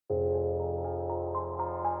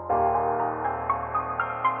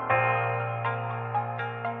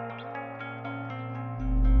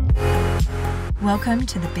Welcome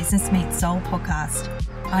to the Business Meets Soul podcast.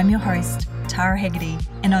 I'm your host, Tara Hegarty,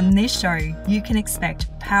 and on this show, you can expect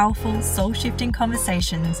powerful, soul-shifting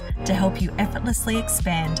conversations to help you effortlessly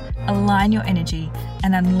expand, align your energy,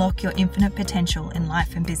 and unlock your infinite potential in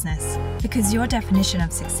life and business. Because your definition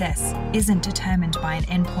of success isn't determined by an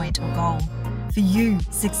endpoint or goal. For you,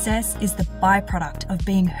 success is the byproduct of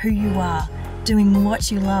being who you are, doing what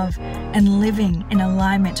you love, and living in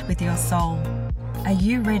alignment with your soul. Are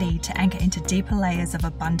you ready to anchor into deeper layers of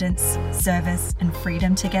abundance, service, and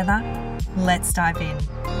freedom together? Let's dive in.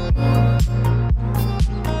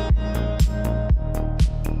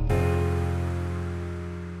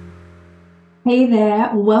 Hey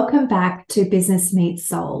there, welcome back to Business Meets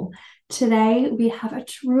Soul. Today, we have a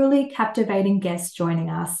truly captivating guest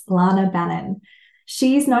joining us, Lahna Bannon.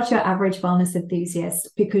 She's not your average wellness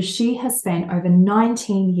enthusiast because she has spent over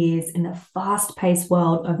 19 years in the fast-paced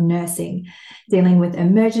world of nursing, dealing with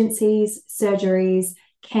emergencies, surgeries,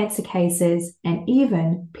 cancer cases, and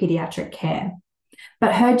even pediatric care.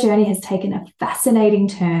 But her journey has taken a fascinating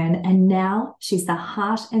turn, and now she's the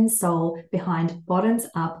heart and soul behind Bottoms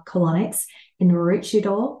Up Colonics in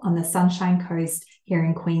Maroochydore on the Sunshine Coast here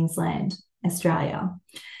in Queensland, Australia.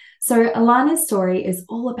 So Lahna's story is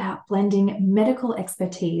all about blending medical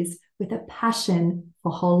expertise with a passion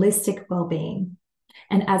for holistic well-being.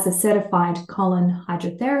 And as a certified colon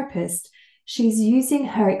hydrotherapist, she's using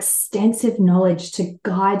her extensive knowledge to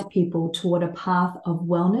guide people toward a path of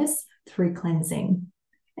wellness through cleansing.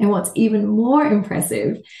 And what's even more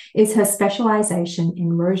impressive is her specialization in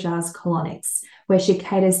Roja's colonics, where she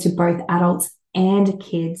caters to both adults and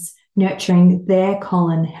kids, nurturing their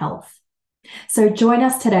colon health. So join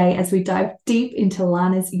us today as we dive deep into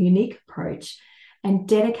Lahna's unique approach and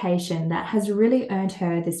dedication that has really earned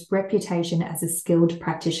her this reputation as a skilled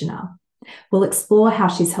practitioner. We'll explore how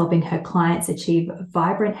she's helping her clients achieve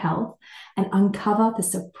vibrant health and uncover the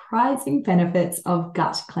surprising benefits of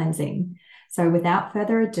gut cleansing. So without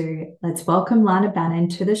further ado, let's welcome Lahna Bannon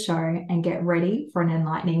to the show and get ready for an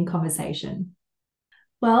enlightening conversation.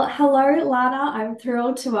 Well, hello, Lahna. I'm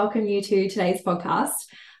thrilled to welcome you to today's podcast.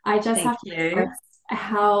 I just have to express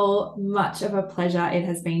how much of a pleasure it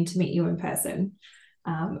has been to meet you in person.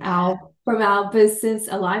 From our business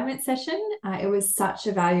alignment session, it was such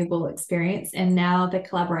a valuable experience. And now the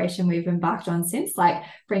collaboration we've embarked on since, like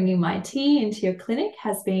bringing my tea into your clinic,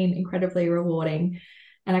 has been incredibly rewarding.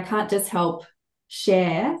 And I can't just help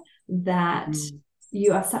share that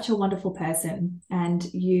you are such a wonderful person and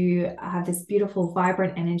you have this beautiful,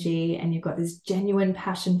 vibrant energy, and you've got this genuine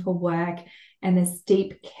passion for work, and this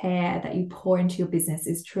deep care that you pour into your business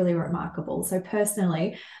is truly remarkable. So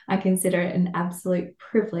personally, I consider it an absolute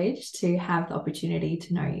privilege to have the opportunity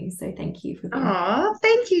to know you. So thank you for being here. Oh,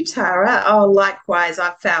 thank you, Tara. Oh, likewise,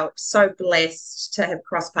 I felt so blessed to have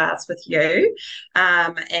crossed paths with you.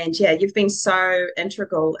 And yeah, you've been so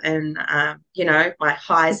integral in, my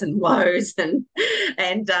highs and lows and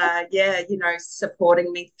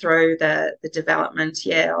supporting me through the development,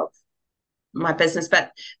 of my business,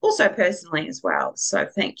 but also personally as well. So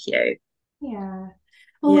thank you. Yeah.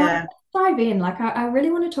 Well, let's dive in. I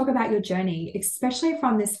really want to talk about your journey, especially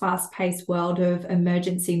from this fast-paced world of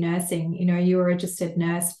emergency nursing. You were a registered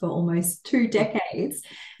nurse for almost 2 decades,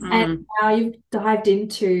 and now you've dived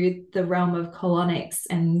into the realm of colonics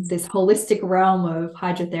and this holistic realm of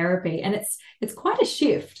hydrotherapy, and it's quite a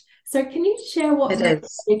shift. So can you share what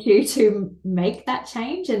motivated you to make that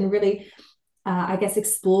change and really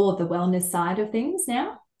explore the wellness side of things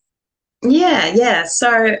now? Yeah.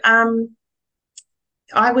 So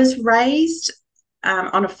I was raised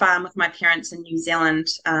on a farm with my parents in New Zealand.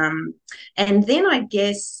 And then I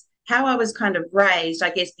guess how I was kind of raised,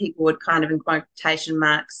 I guess people would kind of, in quotation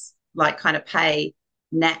marks, like kind of pay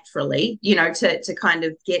naturally, to kind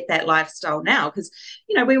of get that lifestyle now. Because,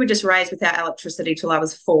 we were just raised without electricity till I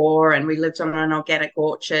was 4, and we lived on an organic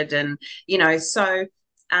orchard. And,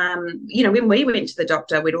 when we went to the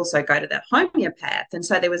doctor, we'd also go to the homeopath. And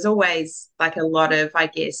so there was always like a lot of,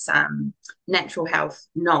 natural health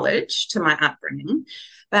knowledge to my upbringing.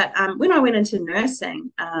 But when I went into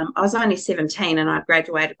nursing, I was only 17 and I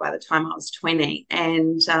graduated by the time I was 20.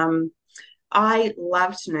 And I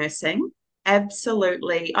loved nursing.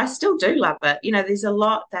 Absolutely. I still do love it. There's a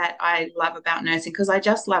lot that I love about nursing because I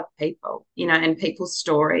just love people, and people's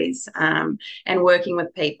stories and working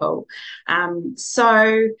with people. When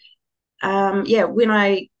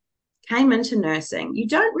I came into nursing, you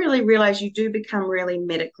don't really realize you do become really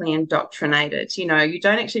medically indoctrinated. You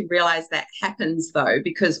don't actually realize that happens though,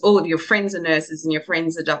 because all of your friends are nurses and your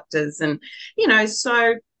friends are doctors. And,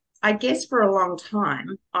 so I guess for a long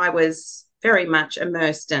time, I was very much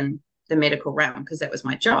immersed in the medical realm because that was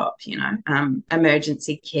my job,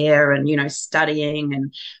 emergency care and, studying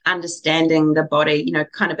and understanding the body,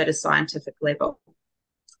 kind of at a scientific level.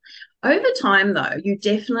 Over time, though, you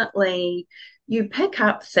pick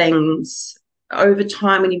up things over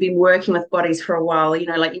time when you've been working with bodies for a while.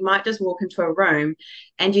 Like you might just walk into a room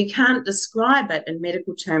and you can't describe it in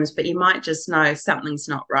medical terms, but you might just know something's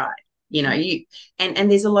not right.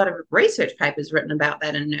 And there's a lot of research papers written about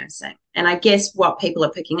that in nursing. And I guess what people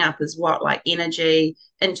are picking up is like energy,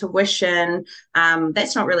 intuition.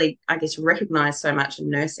 That's not really, I guess, recognized so much in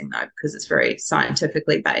nursing though, because it's very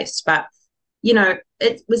scientifically based. But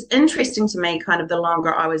it was interesting to me kind of the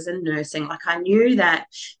longer I was in nursing. Like I knew that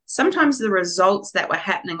sometimes the results that were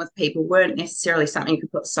happening with people weren't necessarily something you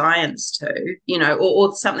could put science to,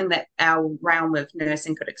 or something that our realm of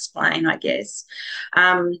nursing could explain, I guess.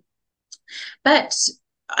 But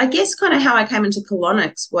I guess kind of how I came into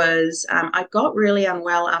colonics was I got really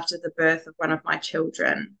unwell after the birth of one of my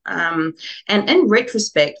children. And in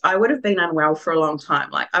retrospect, I would have been unwell for a long time.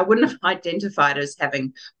 Like I wouldn't have identified as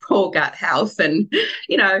having poor gut health. And,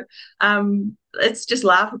 it's just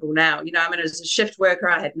laughable now. As a shift worker,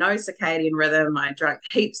 I had no circadian rhythm. I drank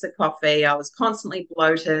heaps of coffee. I was constantly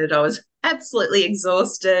bloated. I was absolutely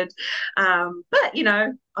exhausted. But,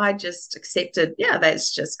 I just accepted,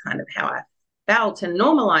 that's just kind of how I felt and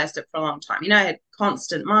normalized it for a long time. I had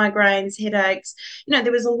constant migraines, headaches. There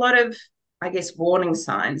was a lot of, I guess, warning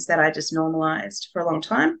signs that I just normalized for a long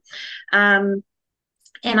time.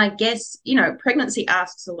 And I guess, pregnancy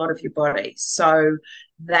asks a lot of your body. So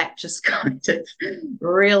that just kind of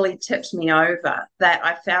really tipped me over, that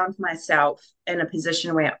I found myself in a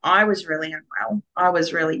position where I was really unwell. I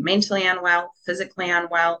was really mentally unwell, physically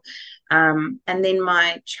unwell. And then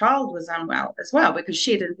my child was unwell as well because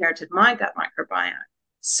she had inherited my gut microbiome.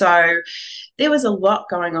 So there was a lot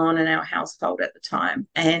going on in our household at the time.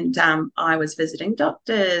 And I was visiting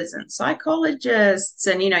doctors and psychologists.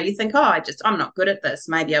 And, you think, I'm not good at this.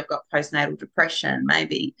 Maybe I've got postnatal depression.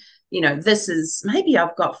 Maybe, maybe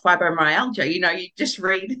I've got fibromyalgia. You just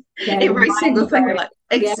read every single thing. You're like,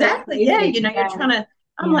 exactly. Yeah. You're trying to,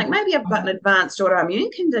 I'm like, maybe I've got an advanced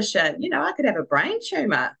autoimmune condition. I could have a brain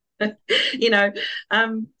tumor.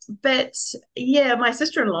 But yeah, my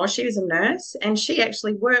sister-in-law, she was a nurse and she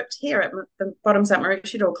actually worked here at the Bottoms Up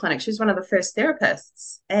Maroochydore Clinic. She was one of the first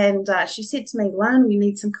therapists. And she said to me, Lahna, you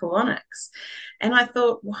need some colonics. And I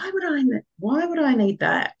thought, why would I need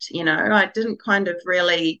that? I didn't kind of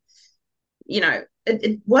really,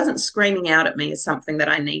 it wasn't screaming out at me as something that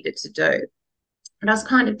I needed to do. But I was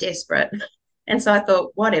kind of desperate. And so I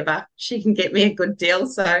thought, whatever, she can get me a good deal.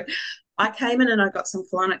 So I came in and I got some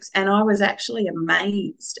colonics and I was actually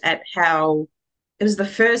amazed at how it was the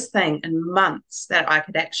first thing in months that I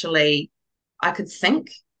could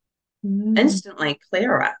think instantly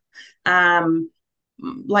clearer.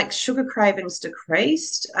 Like sugar cravings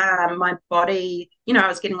decreased. My body, I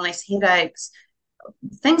was getting less headaches.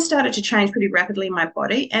 Things started to change pretty rapidly in my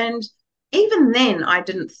body. And even then I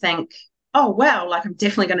didn't think, oh, wow, like I'm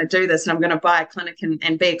definitely going to do this and I'm going to buy a clinic and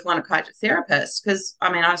be a colonic hydrotherapist. Because,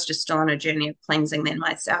 I was just still on a journey of cleansing then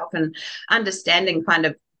myself and understanding kind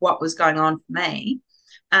of what was going on for me.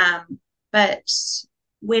 But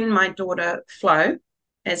when my daughter Flo,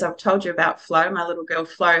 as I've told you about Flo, my little girl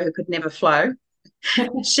Flo, who could never flow,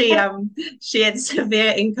 she had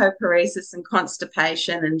severe encoparesis and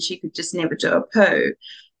constipation and she could just never do a poo,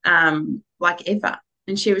 like ever.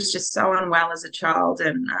 And she was just so unwell as a child.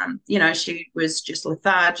 And, she was just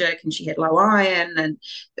lethargic and she had low iron. And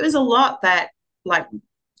it was a lot that, like,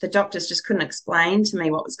 the doctors just couldn't explain to me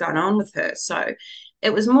what was going on with her. So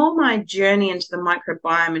it was more my journey into the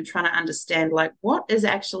microbiome and trying to understand, like, what is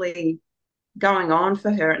actually going on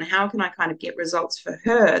for her and how can I kind of get results for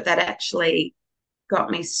her that actually got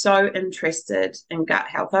me so interested in gut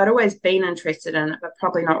health. I'd always been interested in it, but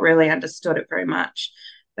probably not really understood it very much.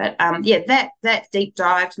 But that deep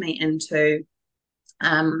dived me into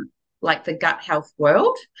like the gut health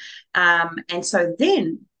world. And so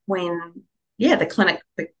then when the clinic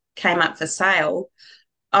came up for sale,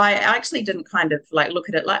 I actually didn't kind of like look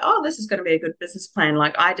at it like, oh, this is going to be a good business plan.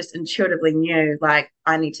 Like I just intuitively knew like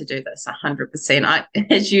I need to do this 100%.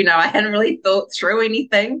 As you know, I hadn't really thought through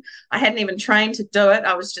anything. I hadn't even trained to do it.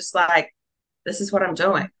 I was just like, this is what I'm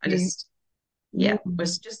doing.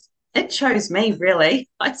 It chose me, really.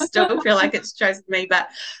 I still feel like it's chosen me. But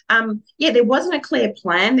there wasn't a clear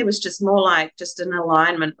plan. There was just more like just an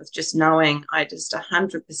alignment with just knowing I just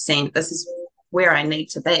 100%, this is where I need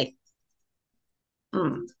to be.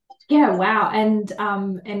 Yeah, wow. And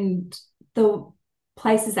the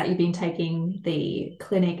places that you've been taking the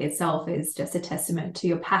clinic itself is just a testament to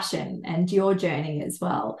your passion and your journey as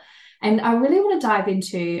well. And I really want to dive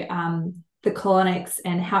into the colonics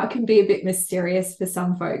and how it can be a bit mysterious for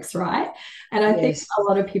some folks, right? And I think Yes. a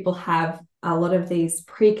lot of people have a lot of these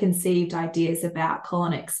preconceived ideas about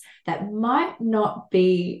colonics that might not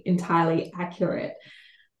be entirely accurate.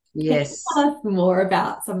 Can you Yes. tell us more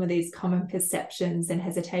about some of these common perceptions and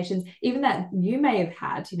hesitations, even that you may have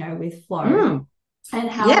had, with flow, Mm, and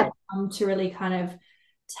yeah. how to really kind of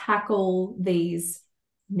tackle these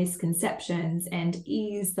misconceptions and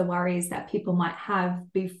ease the worries that people might have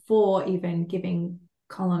before even giving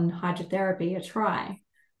colon hydrotherapy a try?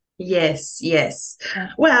 Yes. Yes.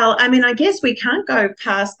 Yeah. Well, I mean, I guess we can't go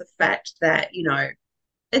past the fact that,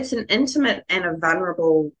 it's an intimate and a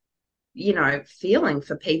vulnerable, feeling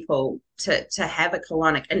for people to have a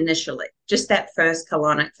colonic initially. Just that first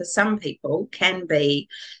colonic for some people can be,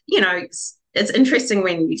 it's interesting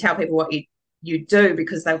when you tell people what you do,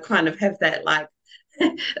 because they'll kind of have that, like,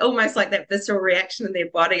 almost like that visceral reaction in their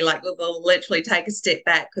body, like they'll literally take a step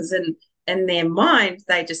back, because in their mind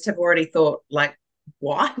they just have already thought, like,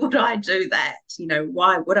 why would I do that?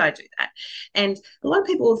 Why would I do that? And a lot of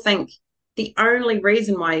people will think the only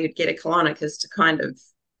reason why you'd get a colonic is to kind of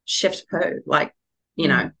shift poo, like,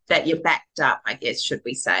 Mm. that you're backed up, I guess, should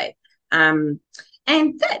we say. And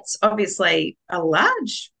that's obviously a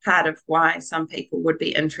large part of why some people would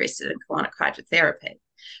be interested in colonic hydrotherapy.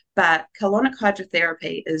 But colonic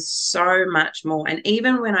hydrotherapy is so much more. And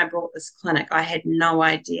even when I brought this clinic, I had no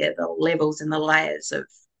idea the levels and the layers of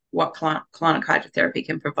what colonic hydrotherapy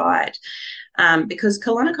can provide. Because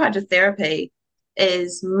colonic hydrotherapy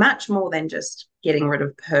is much more than just getting rid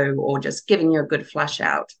of poo or just giving you a good flush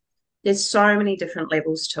out. There's so many different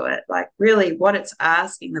levels to it. Like, really, what it's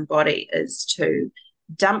asking the body is to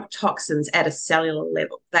dump toxins at a cellular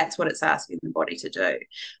level. That's what it's asking the body to do,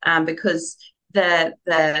 because the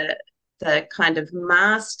kind of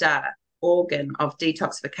master organ of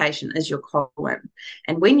detoxification is your colon.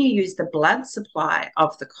 And when you use the blood supply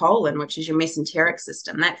of the colon, which is your mesenteric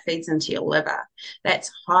system, that feeds into your liver.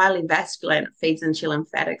 That's highly vascular and it feeds into your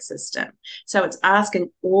lymphatic system. So it's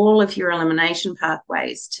asking all of your elimination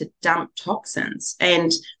pathways to dump toxins.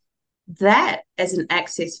 And that, as an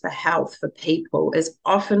access for health for people, is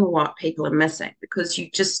often what people are missing, because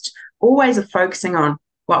you just always are focusing on,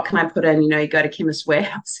 what can I put in? You go to Chemist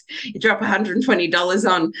Warehouse, you drop $120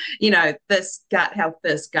 on, this gut health,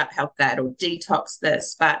 that, or detox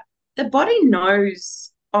this. But the body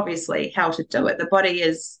knows, obviously, how to do it. The body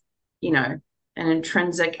is, an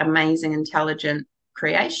intrinsic, amazing, intelligent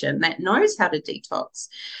creation that knows how to detox.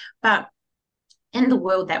 But in the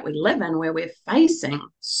world that we live in, where we're facing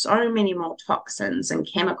so many more toxins and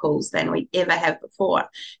chemicals than we ever have before,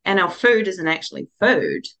 and our food isn't actually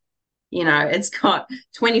food, it's got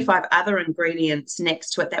 25 other ingredients next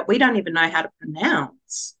to it that we don't even know how to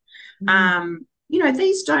pronounce. Mm.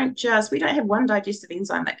 These we don't have one digestive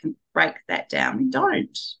enzyme that can break that down. We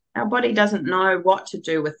don't. Our body doesn't know what to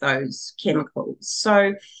do with those chemicals.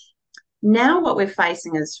 So now what we're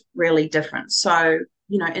facing is really different. So,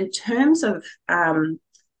 in terms of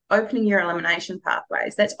opening your elimination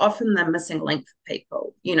pathways, that's often the missing link for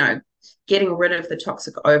people, getting rid of the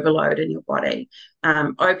toxic overload in your body,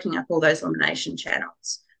 opening up all those elimination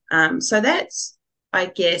channels. So that's, I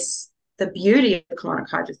guess, the beauty of colonic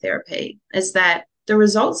hydrotherapy, is that the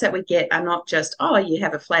results that we get are not just, oh, you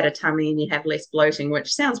have a flatter tummy and you have less bloating,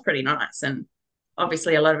 which sounds pretty nice. And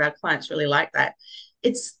obviously a lot of our clients really like that.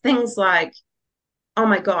 It's things like, oh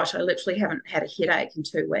my gosh, I literally haven't had a headache in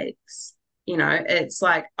 2 weeks. It's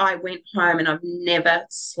like, I went home and I've never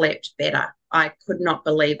slept better. I could not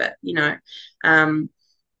believe it,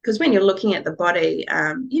 because when you're looking at the body,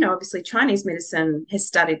 obviously Chinese medicine has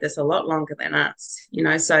studied this a lot longer than us,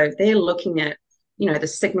 so they're looking at, the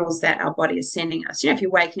signals that our body is sending us. If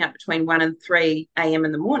you're waking up between 1 and 3 a.m.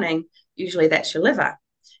 in the morning, usually that's your liver.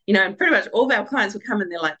 And pretty much all of our clients will come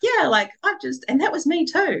and they're like, yeah, like and that was me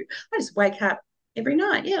too. I just wake up every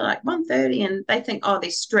night, yeah, like 1:30, and they think, oh,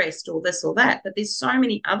 they're stressed or this or that. But there's so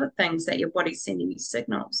many other things that your body's sending you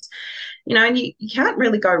signals, and you can't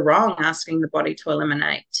really go wrong asking the body to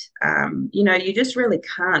eliminate. You just really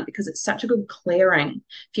can't, because it's such a good clearing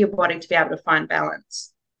for your body to be able to find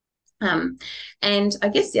balance. And I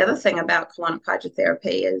guess the other thing about colonic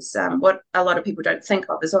hydrotherapy is, what a lot of people don't think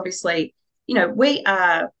of is, obviously, we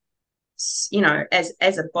are,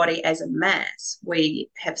 as a body, as a mass, we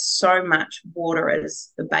have so much water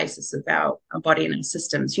as the basis of our body and our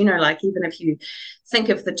systems. Like, even if you think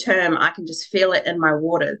of the term, I can just feel it in my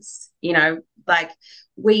waters, like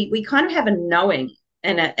we kind of have a knowing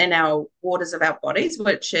in our waters of our bodies,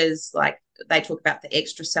 which is like, they talk about the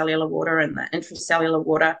extracellular water and the intracellular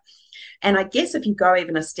water. And I guess if you go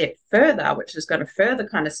even a step further, which is going to further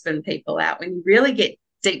kind of spin people out, when you really get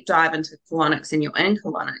deep dive into colonics and you're in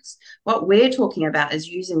colonics, what we're talking about is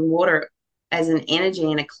using water as an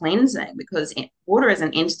energy and a cleansing, because water is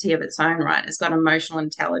an entity of its own right. It's got emotional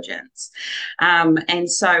intelligence.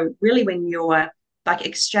 And so really when you're like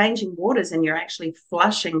exchanging waters and you're actually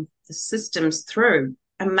flushing the systems through,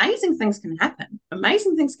 amazing things can happen.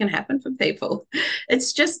 Amazing things can happen for people.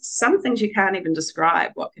 It's just some things you can't even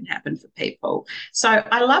describe what can happen for people. So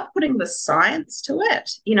I love putting the science to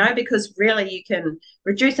it, because really you can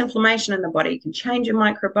reduce inflammation in the body, you can change your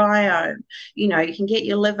microbiome, you can get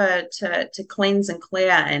your liver to cleanse and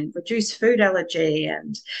clear and reduce food allergy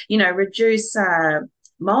and, reduce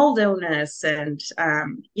mold illness and,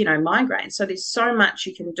 migraine. So there's so much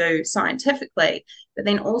you can do scientifically, but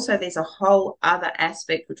then also there's a whole other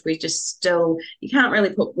aspect which you can't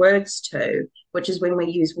really put words to, which is when we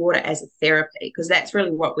use water as a therapy, because that's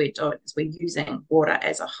really what we're doing, is we're using water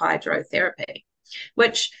as a hydrotherapy,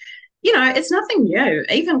 which, it's nothing new.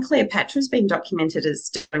 Even Cleopatra's been documented as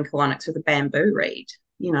doing colonics with a bamboo reed,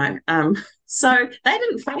 so they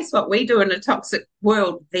didn't face what we do in a toxic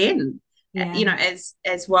world then. Yeah.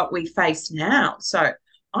 As what we face now. So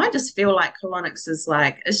I just feel like colonics is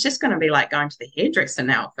like, it's just going to be like going to the hairdresser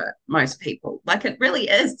now for most people. Like it really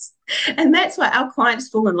is. And that's why our clients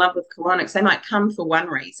fall in love with colonics. They might come for one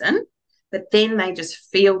reason, but then they just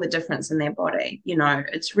feel the difference in their body.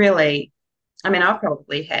 It's really, I've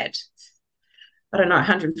probably had, I don't know,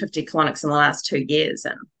 150 colonics in the last 2 years.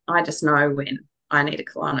 And I just know when I need a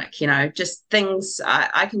colonic, just things,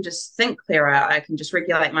 I can just think clearer. I can just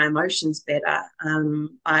regulate my emotions better.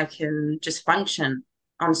 I can just function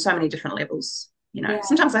on so many different levels. Yeah.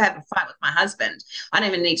 Sometimes I have a fight with my husband. I don't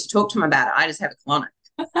even need to talk to him about it. I just have a colonic.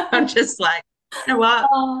 I'm just like, you know what?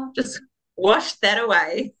 Oh, Just wash that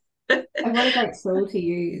away. and what a great tool to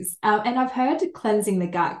use. And I've heard cleansing the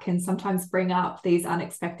gut can sometimes bring up these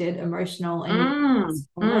unexpected emotional and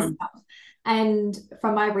trauma stuff. And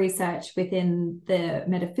from my research within the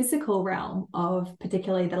metaphysical realm of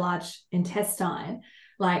particularly the large intestine,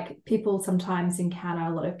 like people sometimes encounter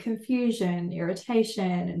a lot of confusion, irritation,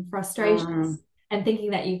 and frustrations, and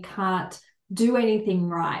thinking that you can't do anything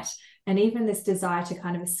right. And even this desire to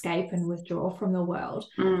kind of escape and withdraw from the world.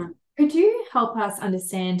 Could you help us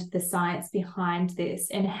understand the science behind this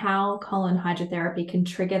and how colon hydrotherapy can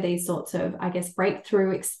trigger these sorts of, I guess,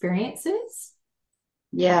 breakthrough experiences?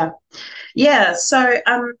 Yeah. So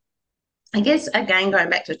I guess, again, going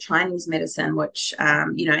back to Chinese medicine, which,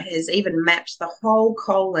 has even mapped the whole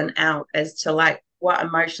colon out as to like what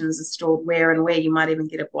emotions are stored where you might even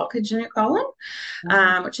get a blockage in your colon,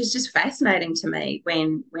 which is just fascinating to me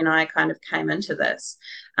when I kind of came into this.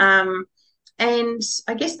 And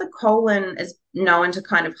I guess the colon is known to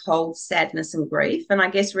kind of hold sadness and grief. And I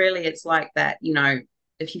guess really it's like that,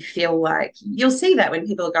 if you feel like, you'll see that when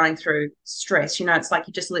people are going through stress, it's like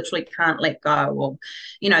you just literally can't let go, or,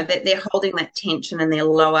 that they're holding that tension in their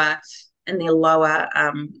lower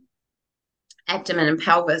abdomen and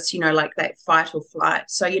pelvis, like that fight or flight.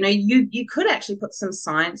 So, you could actually put some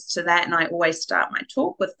science to that. And I always start my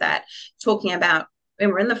talk with that, talking about when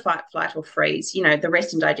we're in the fight, flight, or freeze, the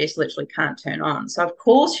rest and digest literally can't turn on. So, of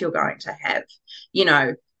course, you're going to have,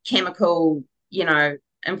 chemical,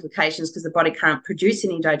 implications, because the body can't produce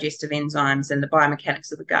any digestive enzymes and the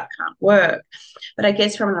biomechanics of the gut can't work. But I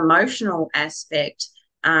guess from an emotional aspect,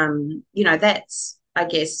 that's, I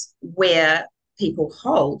guess, where people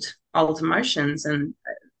hold emotions, and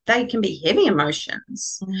they can be heavy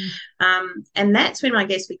emotions. And that's when I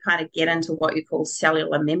guess we kind of get into what you call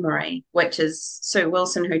cellular memory, which is Sue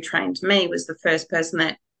Wilson, who trained me, was the first person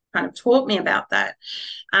that kind of taught me about that.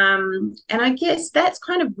 And I guess that's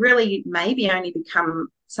kind of really maybe only become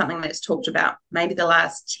something that's talked about maybe the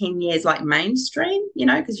last 10 years, like mainstream,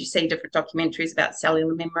 because you see different documentaries about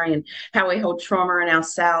cellular memory and how we hold trauma in our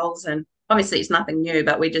cells. And obviously it's nothing new,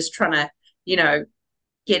 but we're just trying to,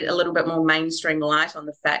 get a little bit more mainstream light on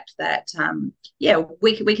the fact that,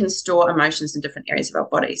 we can store emotions in different areas of our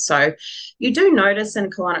body. So you do notice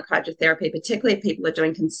in colonic hydrotherapy, particularly if people are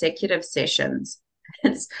doing consecutive sessions,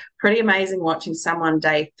 it's pretty amazing watching someone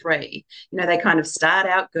day 3. They kind of start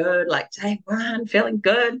out good, like day 1, feeling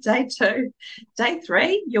good, day 2, day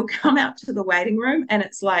 3, you'll come out to the waiting room and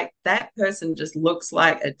it's like that person just looks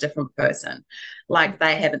like a different person. Like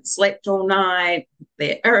they haven't slept all night,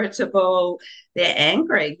 they're irritable, they're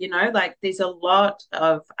angry, like there's a lot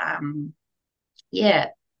of,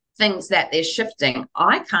 things that they're shifting.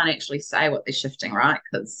 I can't actually say what they're shifting, right?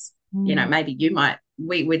 Because, maybe you might,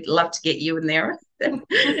 we would love to get you in there and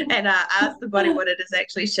ask the body what it is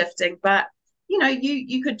actually shifting. But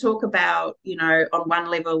you could talk about, on one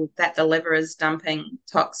level that the liver is dumping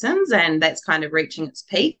toxins and that's kind of reaching its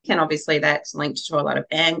peak. And obviously that's linked to a lot of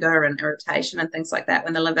anger and irritation and things like that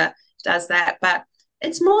when the liver does that. But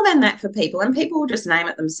it's more than that for people, and people will just name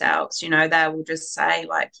it themselves. They will just say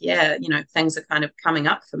like, yeah, things are kind of coming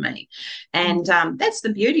up for me. And that's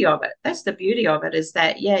the beauty of it. That's the beauty of it, is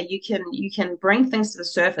that, yeah, you can bring things to the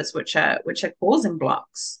surface which are causing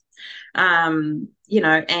blocks, and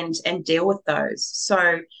deal with those.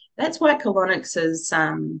 So that's why colonics is,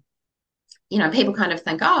 people kind of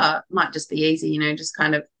think, oh, it might just be easy, just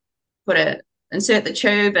kind of insert the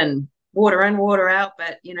tube and water in, water out.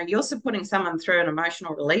 But, you're also putting someone through an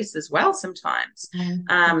emotional release as well sometimes.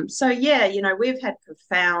 So, yeah, we've had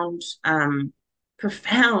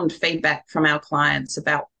profound feedback from our clients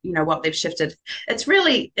about, what they've shifted. It's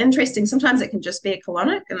really interesting. Sometimes it can just be a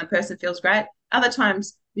colonic and the person feels great. Other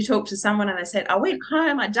times you talk to someone and they said, I went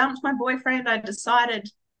home, I dumped my boyfriend, I decided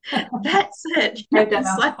that's it. They've done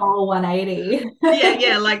a whole 180.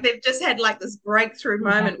 Yeah, like they've just had like this breakthrough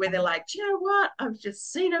moment where they're like, do you know what? I've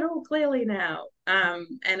just seen it all clearly now.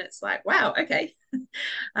 And it's like, wow, okay.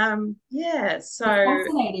 Yeah, so it's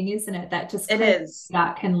fascinating, isn't it? That just it is.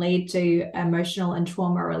 that can lead to emotional and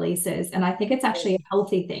trauma releases. And I think it's actually a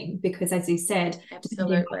healthy thing because, as you said,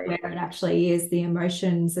 depending on where it actually is, the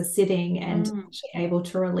emotions are sitting and actually able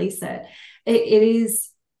to release it. It is,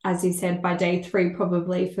 as you said, by day 3,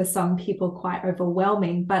 probably for some people quite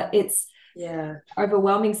overwhelming, but it's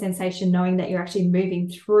overwhelming sensation knowing that you're actually moving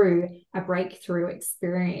through a breakthrough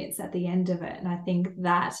experience at the end of it. And I think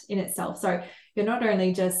that in itself, so you're not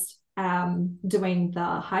only just doing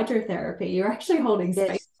the hydrotherapy, you're actually holding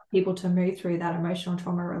space for people to move through that emotional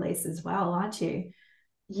trauma release as well, aren't you?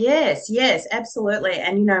 Yes, absolutely.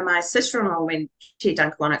 And my sister-in-law, when she'd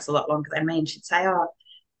done colonics a lot longer than me, and she'd say, oh,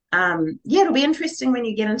 it'll be interesting when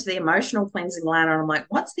you get into the emotional cleansing, Lahna. And I'm like,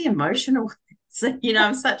 what's the emotional? So,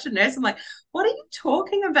 I'm such a nurse. I'm like, what are you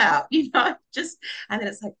talking about? And then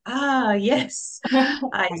it's like, yes,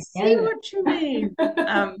 I see what you mean.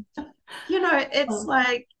 It's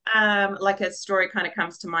like a story kind of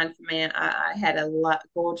comes to mind for me. I had a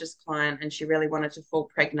gorgeous client, and she really wanted to fall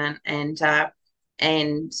pregnant, and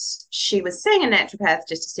she was seeing a naturopath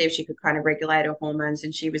just to see if she could kind of regulate her hormones.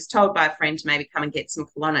 And she was told by a friend to maybe come and get some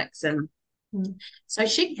colonics. And so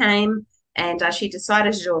she came, and she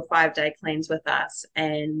decided to do a 5-day cleanse with us.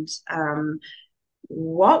 And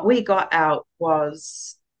what we got out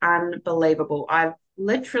was unbelievable. I've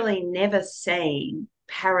literally never seen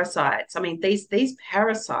parasites. I mean, these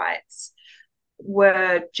parasites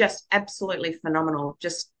were just absolutely phenomenal,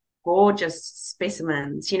 just gorgeous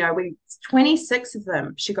specimens. 26 of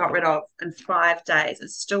them she got rid of in 5 days.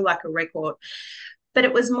 It's still like a record. But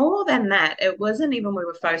it was more than that. It wasn't even we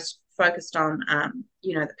were focused on,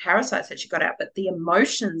 the parasites that she got out, but the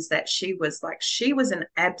emotions that she was in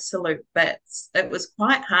absolute bits. It was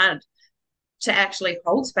quite hard to actually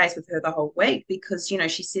hold space with her the whole week because,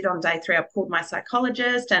 she said on day 3, I called my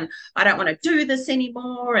psychologist and I don't want to do this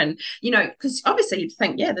anymore. And, because obviously you'd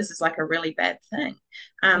think, yeah, this is like a really bad thing.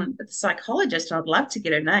 But the psychologist, and I'd love to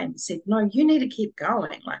get her name, said, no, you need to keep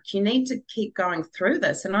going. Like, you need to keep going through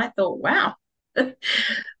this. And I thought, wow,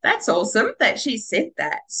 that's awesome that she said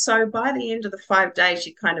that. So by the end of the 5 days,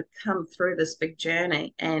 she kind of come through this big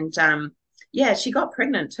journey. And she got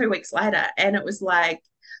pregnant 2 weeks later. And it's like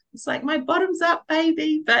my bottom's up,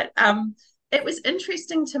 baby. But it was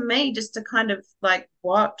interesting to me just to kind of like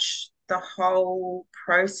watch the whole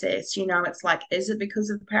process. It's like, is it because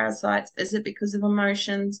of the parasites? Is it because of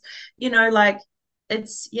emotions?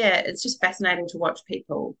 It's just fascinating to watch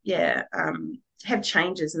people have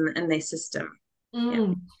changes in their system.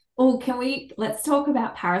 Well, let's talk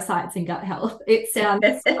about parasites and gut health. It sounds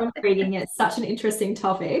so intriguing. It's such an interesting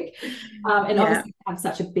topic, and obviously have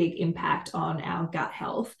such a big impact on our gut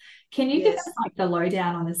health. Can you give us like the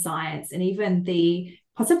lowdown on the science and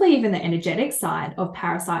possibly even the energetic side of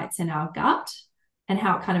parasites in our gut and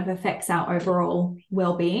how it kind of affects our overall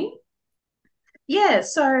well-being? Yeah.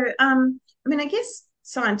 So, I guess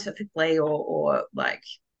scientifically or like,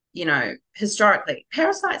 historically,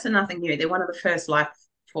 parasites are nothing new. They're one of the first life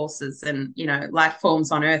forces and, life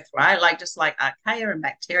forms on Earth, right? Like just like archaea and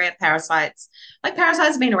bacteria, parasites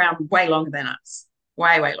have been around way longer than us,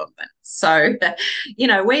 way longer than us. So,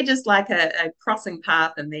 we're just like a crossing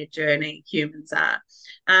path in their journey, humans are.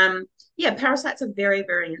 Parasites are very,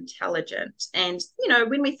 very intelligent. And,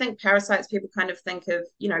 when we think parasites, people kind of think of,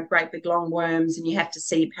 great big long worms, and you have to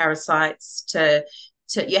see parasites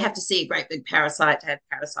you have to see a great big parasite to have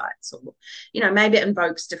parasites, or, maybe it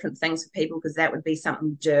invokes different things for people because that would be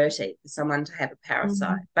something dirty for someone to have a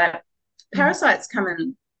parasite. But parasites come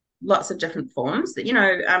in lots of different forms that,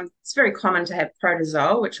 it's very common to have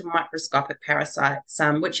protozoa, which are microscopic parasites,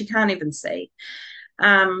 which you can't even see.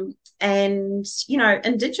 And,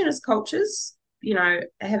 indigenous cultures,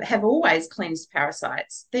 have always cleansed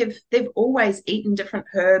parasites. They've always eaten different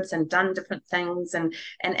herbs and done different things and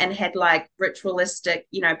had like ritualistic,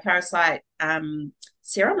 parasite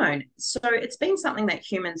ceremonies. So it's been something that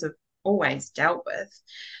humans have always dealt with.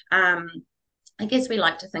 I guess we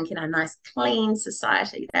like to think in a nice, clean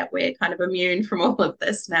society that we're kind of immune from all of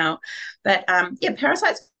this now. But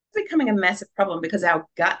parasites are becoming a massive problem because our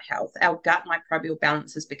gut health, our gut microbial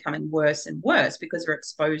balance is becoming worse and worse because we're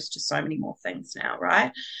exposed to so many more things now,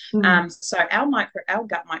 right? So our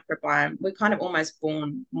gut microbiome, we're kind of almost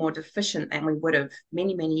born more deficient than we would have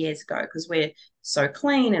many, many years ago because we're so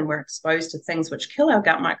clean and we're exposed to things which kill our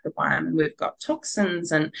gut microbiome, and we've got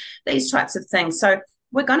toxins and these types of things. So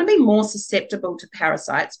we're going to be more susceptible to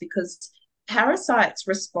parasites because parasites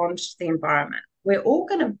respond to the environment. We're all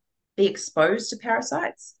going to be exposed to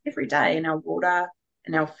parasites every day in our water,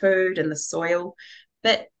 in our food, in the soil.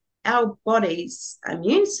 But our body's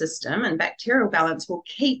immune system and bacterial balance will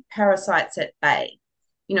keep parasites at bay.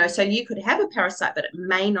 So you could have a parasite, but it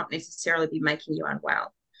may not necessarily be making you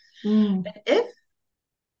unwell. But if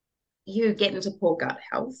you get into poor gut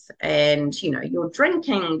health and you're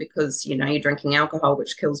drinking because you're drinking alcohol,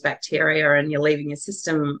 which kills bacteria, and you're leaving your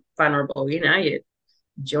system vulnerable, you're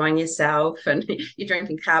enjoying yourself, and you're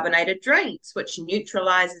drinking carbonated drinks, which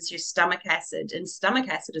neutralizes your stomach acid, and stomach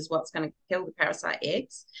acid is what's going to kill the parasite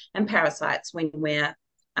eggs and parasites when we're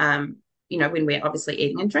when we're obviously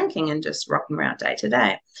eating and drinking and just rocking around day to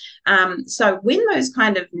day. So when those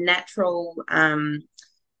kind of natural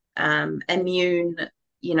immune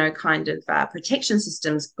protection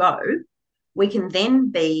systems go, we can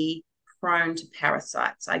then be prone to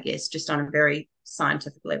parasites, I guess, just on a very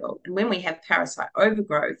scientific level. And when we have parasite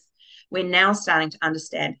overgrowth, we're now starting to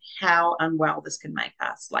understand how unwell this can make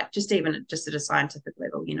us, like just at a scientific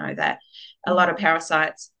level, that a lot of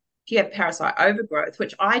parasites, if you have parasite overgrowth,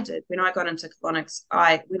 which I did when I got into colonics,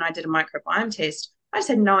 when I did a microbiome test, I just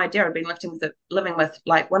had no idea. I'd been living with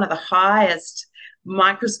like one of the highest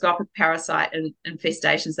microscopic parasite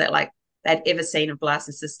infestations that like they'd ever seen of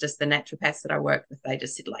Blastocystis. The naturopaths that I worked with, they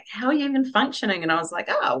just said like, how are you even functioning? And I was like,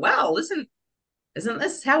 oh, well, isn't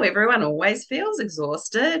this how everyone always feels?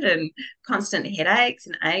 Exhausted and constant headaches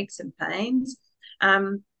and aches and pains.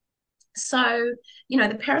 So,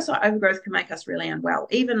 the parasite overgrowth can make us really unwell.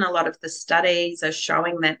 Even a lot of the studies are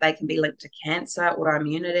showing that they can be linked to cancer,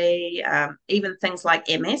 autoimmunity, even things like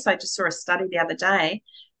MS. I just saw a study the other day,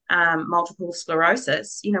 multiple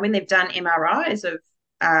sclerosis. When they've done MRIs of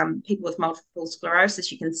people with multiple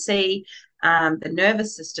sclerosis, you can see the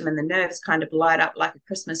nervous system and the nerves kind of light up like a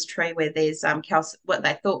Christmas tree where there's what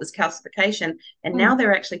they thought was calcification. And now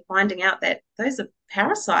they're actually finding out that those are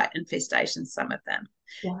parasite infestations, some of them.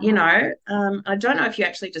 Wow. I don't know if you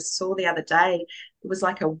actually just saw the other day, it was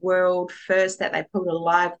like a world first that they pulled a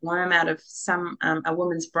live worm out of a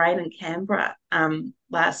woman's brain in Canberra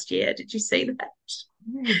last year. Did you see that?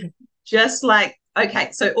 Just like,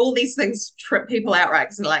 okay, so all these things trip people out, right?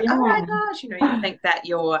 Because they're like, oh my gosh, you think that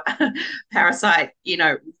you're parasite,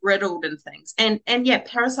 riddled and things. And yeah,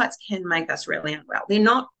 parasites can make us really unwell.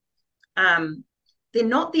 They're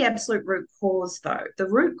not the absolute root cause, though. The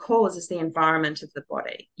root cause is the environment of the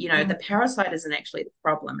body. The parasite isn't actually the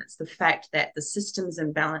problem. It's the fact that the system's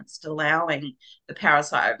imbalanced, allowing the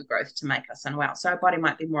parasite overgrowth to make us unwell. So our body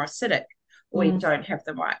might be more acidic, or we don't have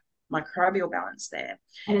the right microbial balance there.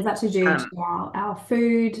 And is that to do to our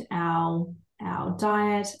food, our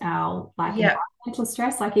diet, our environmental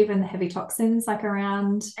stress, like even the heavy toxins like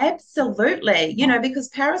around? Absolutely. Because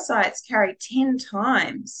parasites carry 10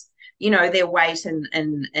 times their weight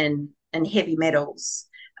in heavy metals,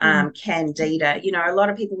 candida. A lot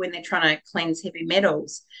of people, when they're trying to cleanse heavy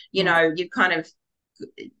metals, you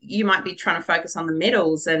might be trying to focus on the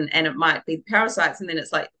metals, and it might be the parasites, and then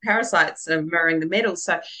it's like parasites are mirroring the metals.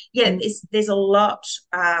 So there's a lot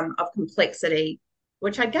of complexity,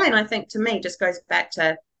 which again, I think to me just goes back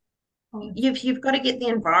to you've got to get the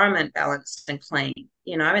environment balanced and clean,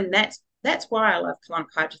 and that's why I love colon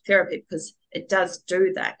hydrotherapy, because it does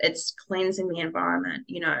do that. It's cleansing the environment,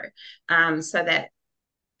 so that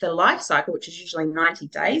the life cycle, which is usually 90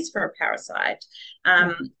 days for a parasite,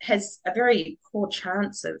 has a very poor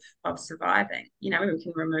chance of surviving. We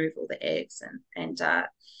can remove all the eggs and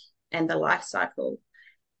the life cycle.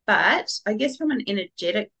 But I guess from an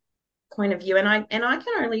energetic point of view, and I can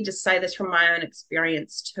only just say this from my own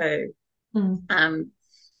experience too,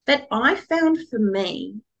 but I found for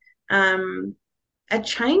me, a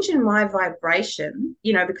change in my vibration,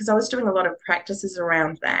 because I was doing a lot of practices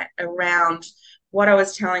around that, around what I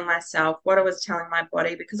was telling myself, what I was telling my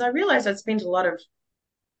body, because I realized I'd spent a lot of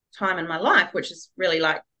time in my life, which is really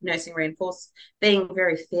like nursing reinforced, being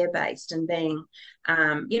very fear-based and being,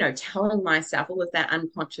 telling myself all of that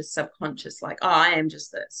unconscious, subconscious, like, oh, I am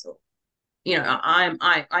just this, or,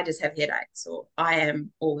 I just have headaches, or I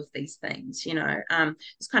am all of these things,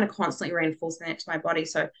 just kind of constantly reinforcing that to my body.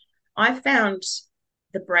 So I found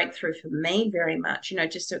the breakthrough for me very much,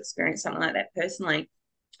 just to experience something like that personally.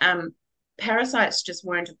 Parasites just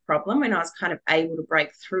weren't a problem when I was kind of able to break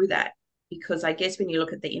through that, because I guess when you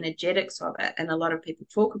look at the energetics of it, and a lot of people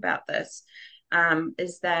talk about this,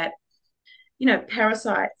 is that,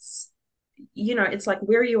 parasites, it's like,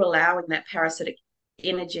 where are you allowing that parasitic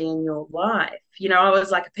energy in your life? I was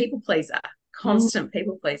like a people pleaser, constant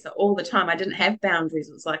people pleaser all the time. I didn't have boundaries.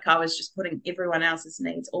 It was like I was just putting everyone else's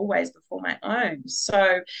needs always before my own.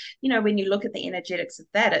 So, when you look at the energetics of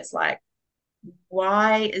that, it's like,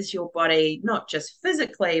 why is your body not just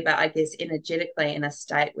physically, but I guess energetically in a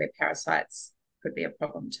state where parasites could be a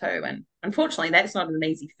problem too? And unfortunately, that's not an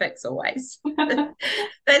easy fix always.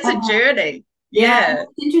 That's a journey. Yeah, Yeah.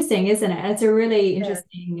 it's interesting, isn't it? It's a really Yeah.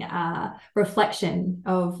 interesting reflection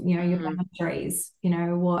of, your boundaries.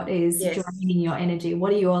 What is Yes. draining your energy?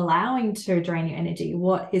 What are you allowing to drain your energy?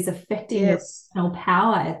 What is affecting your Yes. personal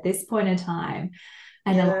power at this point in time?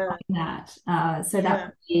 And allowing Yeah. that. So that Yeah.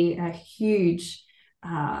 would be a huge,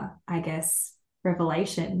 I guess,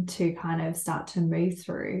 revelation to kind of start to move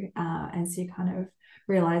through as you kind of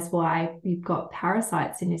realize why you've got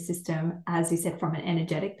parasites in your system, as you said, from an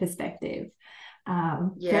energetic perspective. Very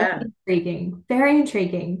Yeah. intriguing, very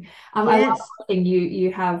intriguing. I love Yes. watching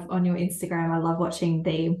you have on your Instagram. I love watching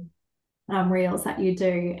the reels that you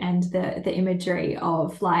do, and the imagery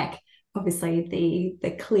of, like, obviously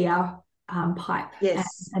the clear pipe,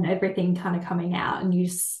 Yes. and everything kind of coming out, and you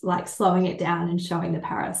like slowing it down and showing the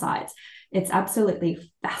parasites. It's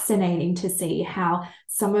absolutely fascinating to see how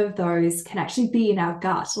some of those can actually be in our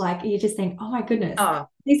gut. Like, you just think, oh my goodness, Oh,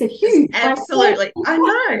 these are it's huge. Like, absolutely. I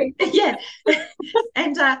know. Yeah.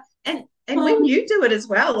 And and when you do it as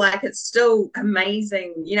well, like, it's still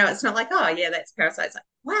amazing. It's not like, oh yeah, that's parasites. Like,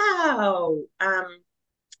 wow.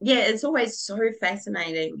 Yeah, it's always so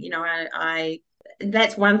fascinating. I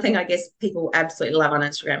that's one thing I guess people absolutely love on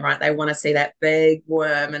Instagram, right? They want to see that big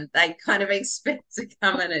worm, and they kind of expect to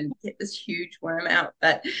come in and get this huge worm out.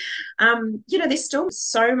 But there's still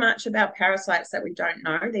so much about parasites that we don't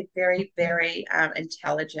know. They're very, very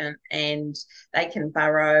intelligent, and they can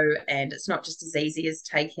burrow, and it's not just as easy as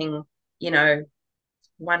taking, you know,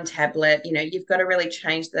 one tablet. You've got to really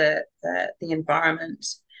change the environment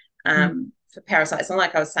for parasites. And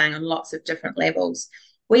like I was saying, on lots of different levels.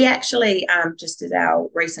 We actually just did our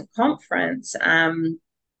recent conference.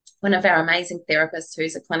 One of our amazing therapists,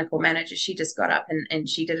 who's a clinical manager, she just got up and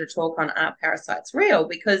she did a talk on, are parasites real?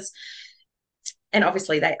 Because, and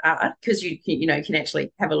obviously they are, because you can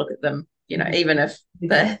actually have a look at them. Even if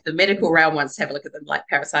the medical realm wants to have a look at them, like,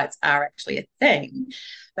 parasites are actually a thing.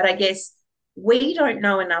 But I guess we don't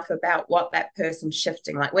know enough about what that person's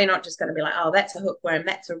shifting. Like, we're not just going to be like, oh, that's a hookworm,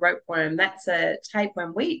 that's a ropeworm, that's a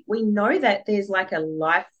tapeworm. We know that there's like a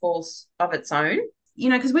life force of its own.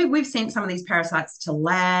 Because we've sent some of these parasites to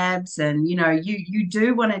labs, and you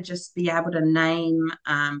do want to just be able to name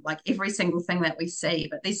like every single thing that we see,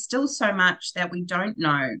 but there's still so much that we don't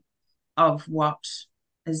know of what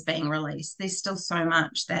is being released. There's still so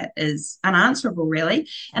much that is unanswerable, really.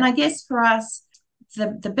 And I guess for us,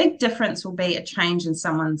 the big difference will be a change in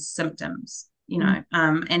someone's symptoms,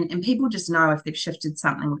 and people just know if they've shifted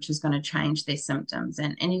something which is going to change their symptoms.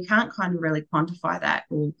 And you can't kind of really quantify that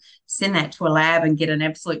or send that to a lab and get an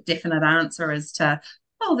absolute definite answer as to,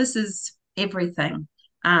 oh, this is everything,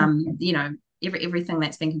 everything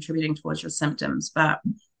that's been contributing towards your symptoms. But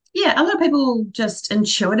yeah, a lot of people just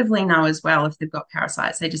intuitively know as well if they've got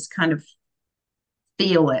parasites. They just kind of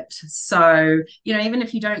feel it. So, even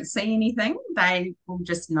if you don't see anything, they will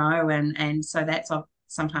just know. And so that's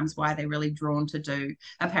sometimes why they're really drawn to do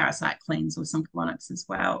a parasite cleanse or some colonics as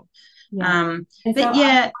well. Yeah. And so But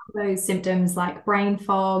yeah, those symptoms like brain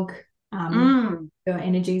fog, your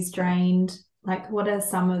energy's drained. Like, what are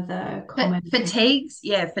some of the common fatigues?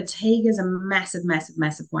 Yeah, fatigue is a massive, massive,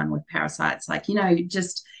 massive one with parasites. Like,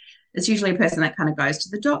 just it's usually a person that kind of goes to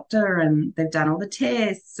the doctor and they've done all the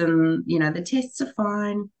tests, and the tests are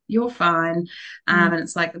fine, you're fine, and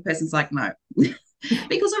it's like the person's like, no.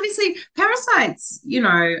 Because obviously parasites,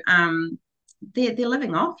 they're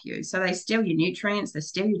living off you, so they steal your nutrients, they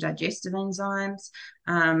steal your digestive enzymes.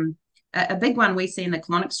 a big one we see in the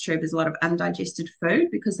colonics tube is a lot of undigested food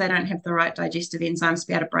because they don't have the right digestive enzymes to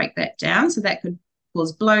be able to break that down. So that could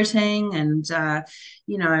cause bloating and,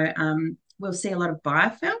 we'll see a lot of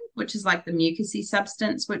biofilm, which is like the mucousy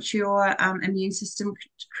substance which your immune system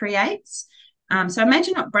creates. So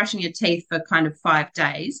imagine not brushing your teeth for kind of 5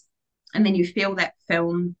 days, and then you feel that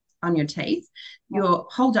film on your teeth. Your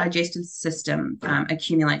whole digestive system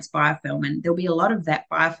accumulates biofilm, and there'll be a lot of that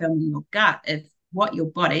biofilm in your gut if what your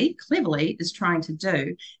body cleverly is trying to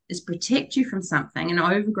do is protect you from something, an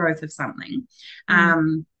overgrowth of something.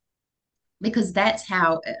 Because that's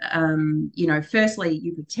how, firstly,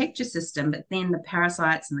 you protect your system, but then the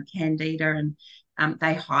parasites and the candida and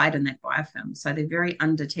they hide in that biofilm. So they're very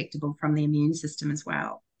undetectable from the immune system as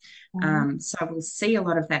well. So we'll see a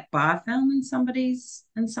lot of that biofilm in somebody's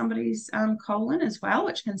colon as well,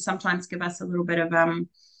 which can sometimes give us a little bit of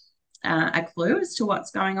a clue as to what's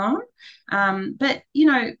going on. But,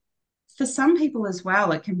 for some people as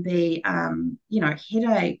well, it can be,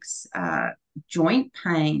 headaches, joint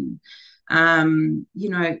pain.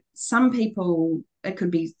 Some people, it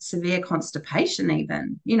could be severe constipation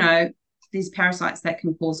even. These parasites that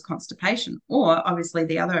can cause constipation, or obviously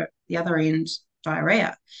the other end,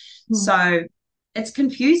 diarrhea. So it's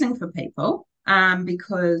confusing for people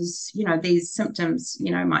because, these symptoms,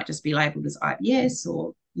 might just be labeled as IBS,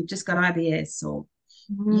 or you've just got IBS, or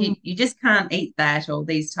you just can't eat that, or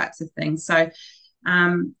these types of things. So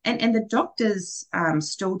and the doctor's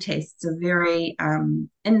stool tests are very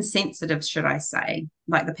insensitive, should I say,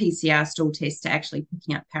 like the PCR stool test, to actually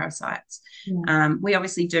picking up parasites. We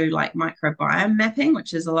obviously do like microbiome mapping,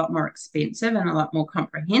 which is a lot more expensive and a lot more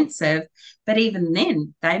comprehensive. But even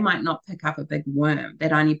then, they might not pick up a big worm.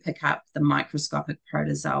 They'd only pick up the microscopic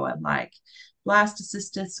protozoa like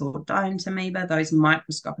blastocystis or dientamoeba, those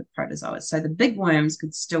microscopic protozoas. So the big worms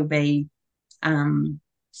could still be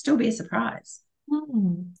a surprise.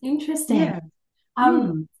 Interesting. Yeah.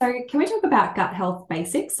 So can we talk about gut health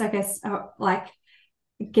basics? I guess like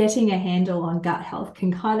getting a handle on gut health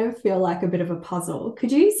can kind of feel like a bit of a puzzle.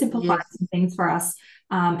 Could you simplify some things for us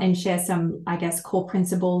and share some, I guess, core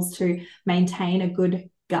principles to maintain a good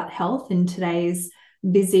gut health in today's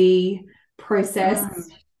busy,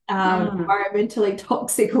 processed, environmentally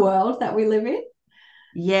toxic world that we live in?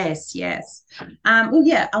 Yes. A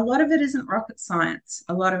lot of it isn't rocket science.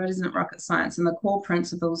 And the core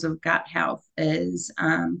principles of gut health is,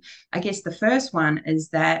 I guess the first one is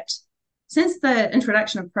that since the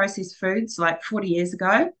introduction of processed foods like 40 years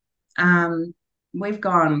ago, we've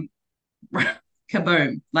gone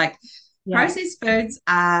kaboom. Like processed foods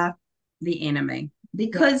are the enemy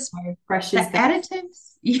because the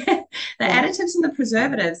additives, additives and the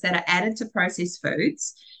preservatives that are added to processed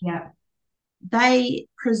foods, they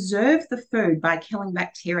preserve the food by killing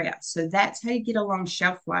bacteria. So that's how you get a long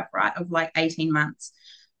shelf life, right, of like 18 months.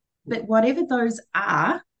 But whatever those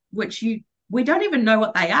are, which we don't even know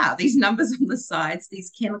what they are, these numbers on the sides,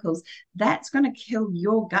 these chemicals, that's going to kill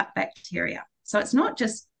your gut bacteria. So it's not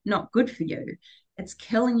just not good for you, it's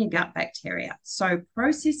killing your gut bacteria. So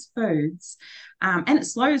processed foods, and it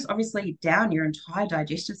slows obviously down your entire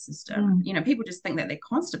digestive system. People just think that they're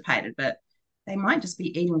constipated, but they might just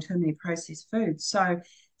be eating too many processed foods. So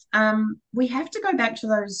we have to go back to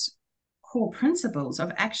those core principles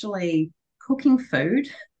of actually cooking food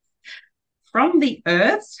from the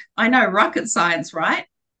earth. I know rocket science, right?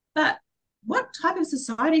 But what type of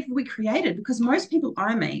society have we created? Because most people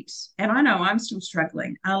I meet, and I know I'm still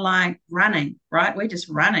struggling, are like running, right? We're just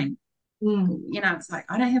running. It's like,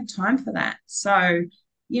 I don't have time for that. So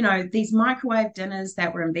these microwave dinners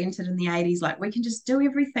that were invented in the 80s, like we can just do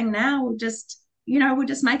everything now. We'll just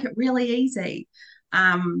make it really easy.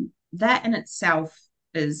 That in itself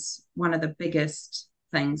is one of the biggest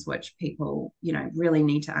things which people, really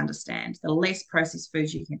need to understand. The less processed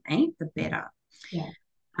foods you can eat, the better.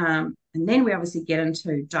 And then we obviously get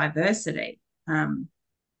into diversity. And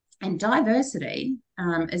diversity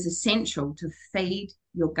is essential to feed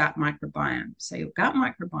your gut microbiome. So your gut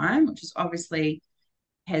microbiome, which is obviously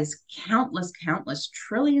has countless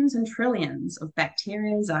trillions and trillions of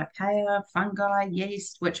bacteria, archaea, fungi,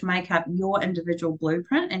 yeast, which make up your individual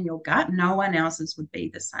blueprint in your gut. No one else's would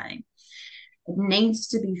be the same. It needs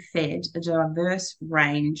to be fed a diverse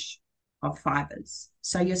range of fibers.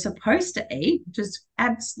 So you're supposed to eat, which just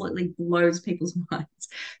absolutely blows people's minds,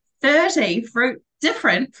 30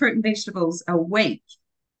 different fruit and vegetables a week.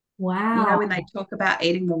 Wow. When they talk about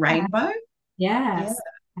eating the rainbow. Yes.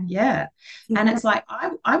 Yeah. And it's like,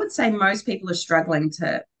 I would say most people are struggling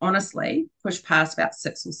to honestly push past about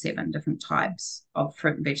 6 or 7 different types of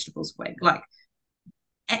fruit and vegetables a week. Like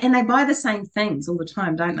and they buy the same things all the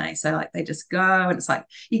time, don't they? So like they just go and it's like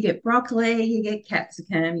you get broccoli, you get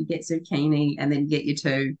capsicum, you get zucchini, and then you get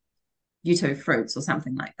your two fruits or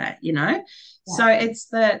something like that, you know? Yeah. So it's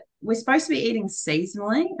that we're supposed to be eating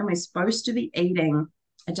seasonally and we're supposed to be eating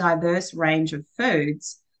a diverse range of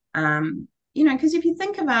foods. Because if you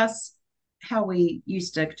think of us, how we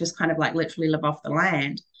used to just kind of like literally live off the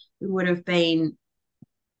land, we would have been,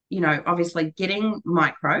 obviously getting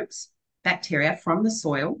microbes, bacteria from the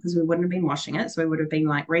soil because we wouldn't have been washing it. So we would have been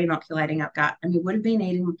like re-inoculating our gut and we would have been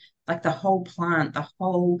eating like the whole plant, the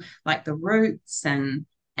whole, like the roots and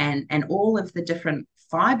all of the different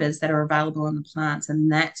fibers that are available in the plants.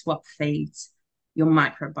 And that's what feeds your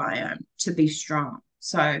microbiome to be strong.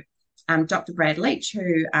 So Dr. Brad Leach,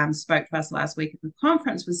 who spoke to us last week at the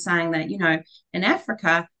conference, was saying that, in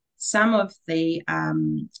Africa, some of the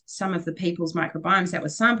people's microbiomes that were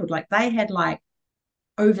sampled, like they had like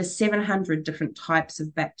over 700 different types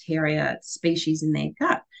of bacteria species in their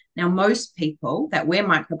gut. Now, most people that we're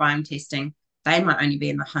microbiome testing, they might only be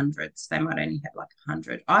in the hundreds. They might only have like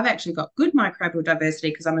 100. I've actually got good microbial diversity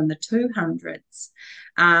because I'm in the 200s.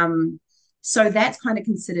 So that's kind of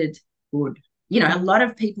considered good. A lot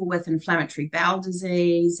of people with inflammatory bowel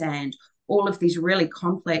disease and all of these really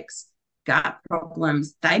complex gut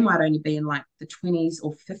problems, they might only be in like the 20s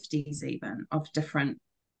or 50s even of different,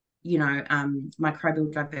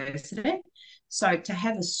 microbial diversity. So to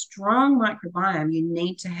have a strong microbiome, you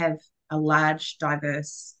need to have a large,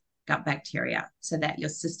 diverse gut bacteria so that your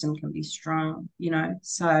system can be strong,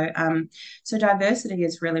 so diversity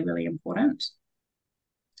is really, really important.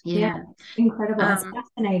 Yeah, Yeah. incredible. It's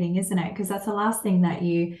fascinating, isn't it? Because that's the last thing that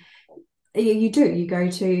you do. You go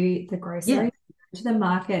to the Yeah. grocery, to the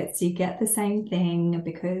markets, you get the same thing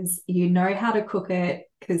because you know how to cook it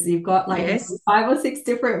because you've got like Yes. 5 or 6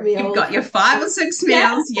 different You've meals. got your 5 or 6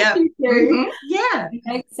 Yeah, meals. Yep. you do. Yeah. It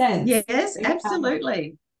makes sense. Yes, Um,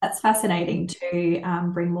 absolutely. that's fascinating to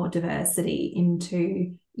bring more diversity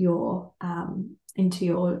into your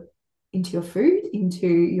food, into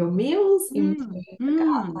your meals, into Mm, the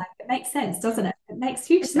gut. mm. Like it makes sense, doesn't it? It makes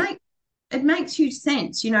huge It sense. makes it makes huge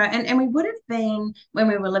sense, and we would have been, when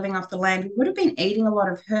we were living off the land, we would have been eating a lot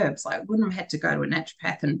of herbs. Like, we wouldn't have had to go to a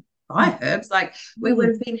naturopath and buy herbs. Like, we would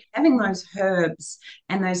Mm. have been having those herbs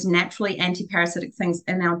and those naturally anti-parasitic things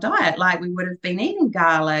in our diet. Like, we would have been eating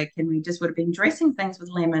garlic and we just would have been dressing things with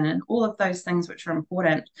lemon and all of those things which are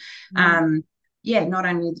important. Yeah. Yeah, not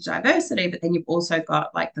only the diversity, but then you've also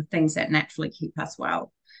got like the things that naturally keep us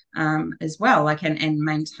well, as well, like and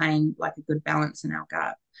maintain like a good balance in our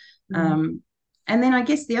gut. Mm. Um, and then I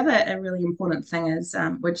guess the other a really important thing is,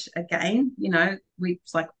 which again,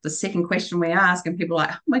 it's like the second question we ask, and people are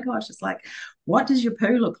like, oh my gosh, it's like, what does your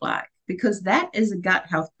poo look like? Because that is a gut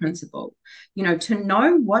health principle. To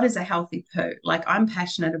know what is a healthy poo, like I'm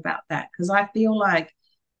passionate about that because I feel like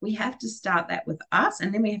we have to start that with us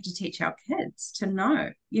and then we have to teach our kids to know.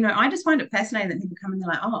 I just find it fascinating that people come and they're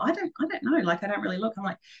like, oh, I don't know, like I don't really look. I'm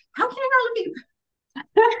like, how can you not look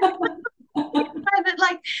at but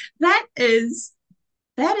like that is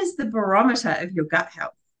the barometer of your gut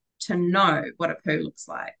health to know what a poo looks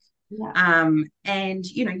like. Yeah. And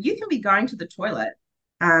you can be going to the toilet,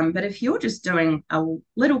 but if you're just doing a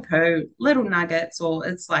little poo, little nuggets, or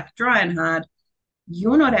it's like dry and hard,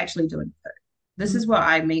 you're not actually doing poo. This Mm. is what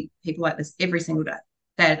I meet people like this every single day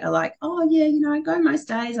that are like, oh yeah, I go most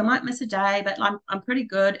days. I might miss a day, but I'm pretty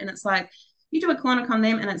good. And it's like you do a colonic on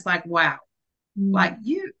them, and it's like, wow, Mm.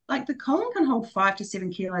 like the colon can hold 5 to 7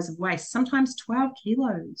 kilos of waste, sometimes 12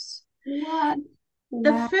 kilos. What?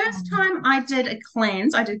 The Wow. first time I did a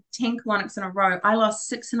cleanse, I did 10 colonics in a row. I lost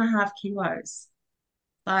 6.5 kilos.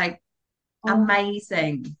 Like, Oh,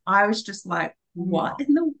 amazing. I was just like, what wow.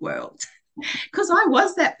 in the world? Because I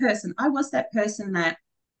was that person. I was that person that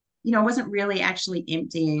I wasn't really actually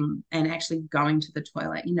emptying and actually going to the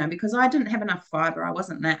toilet, because I didn't have enough fiber. I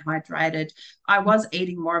wasn't that hydrated. I was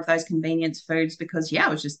eating more of those convenience foods because, yeah, I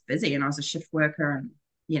was just busy and I was a shift worker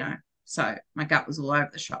and, so my gut was all over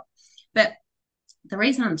the shop. But the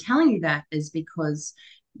reason I'm telling you that is because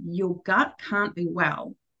your gut can't be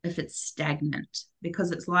well if it's stagnant, because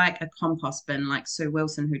it's like a compost bin, like Sue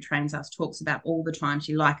Wilson, who trains us, talks about all the time.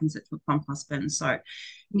 She likens it to a compost bin. So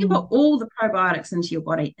you Mm. put all the probiotics into your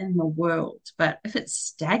body in the world, but if it's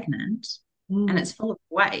stagnant and Mm. it's full of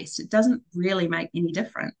waste, it doesn't really make any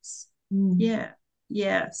difference. Mm. Yeah.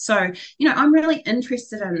 Yeah. So, I'm really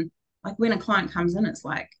interested in, like, when a client comes in, it's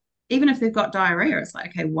like, even if they've got diarrhea, it's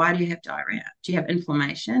like, okay, why do you have diarrhea? Do you have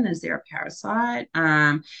inflammation? Is there a parasite?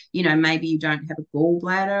 Maybe you don't have a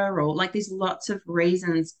gallbladder, or like there's lots of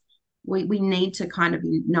reasons we need to kind of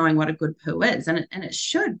be knowing what a good poo is. And it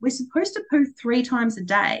should. We're supposed to poo 3 times a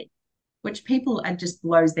day, which people are just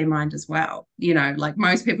blows their mind as well. Like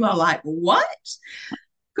most people are like, what?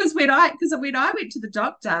 Because when I went to the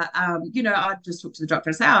doctor, I just talked to the doctor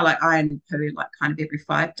and say, oh, like I only poo like kind of every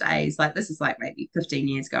 5 days. Like this is like maybe 15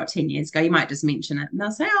 years ago or 10 years ago. You might just mention it. And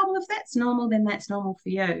they'll say, oh, well, if that's normal, then that's normal for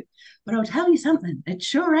you. But I'll tell you something, it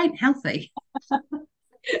sure ain't healthy.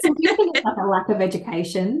 So do you think it's like a lack of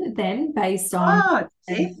education then, based on Oh,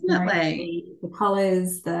 definitely. the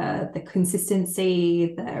colors, the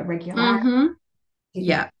consistency, the regularity? Mm-hmm. Do you think?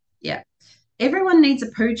 Yeah, yeah. Everyone needs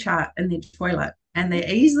a poo chart in their toilet, and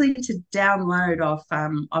they're easily to download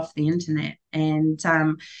off the internet. And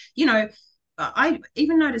I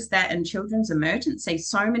even noticed that in children's emergency,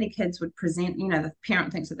 so many kids would present. The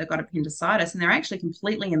parent thinks that they've got appendicitis, and they're actually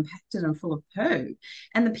completely impacted and full of poo,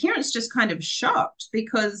 and the parents just kind of shocked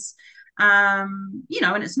because, and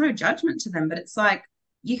it's no judgment to them, but it's like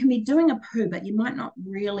you can be doing a poo, but you might not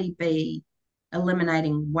really be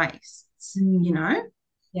eliminating wastes.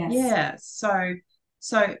 Yes. Yeah.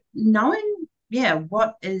 So knowing, yeah,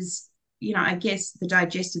 what is, I guess the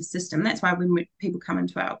digestive system. That's why when people come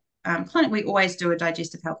into our clinic, we always do a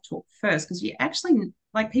digestive health talk first, because you actually,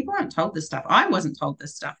 like, people aren't told this stuff. I wasn't told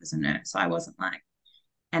this stuff as a nurse. I wasn't like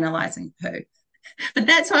analyzing poo. But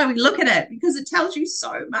that's why we look at it, because it tells you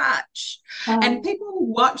so much. And people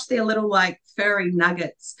watch their little like furry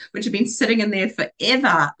nuggets, which have been sitting in there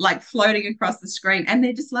forever, like floating across the screen. And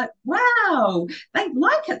they're just like, wow, they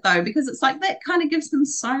like it though, because it's like that kind of gives them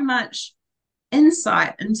so much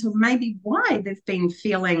insight into maybe why they've been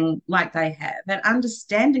feeling like they have and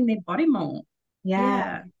understanding their body more. Yeah. Yeah.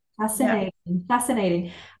 Yeah. Fascinating,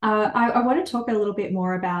 fascinating. I want to talk a little bit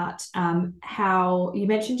more about how you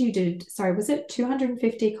mentioned you did, sorry, was it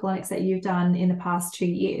 250 clinics that you've done in the past 2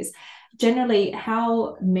 years? Generally,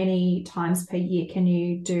 how many times per year can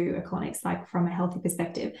you do a clinics, like from a healthy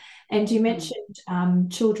perspective? And you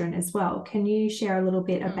mentioned children as well. Can you share a little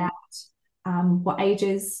bit about what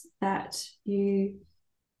ages that you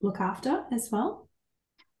look after as well?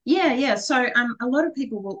 Yeah. So a lot of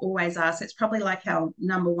people will always ask. It's probably like our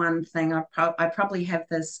number one thing. I probably have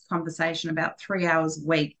this conversation about 3 hours a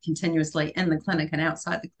week continuously in the clinic and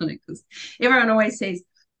outside the clinic, because everyone always says,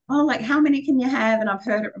 "Oh, like how many can you have?" And I've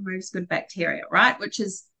heard it removes good bacteria, right? Which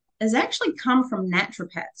is actually come from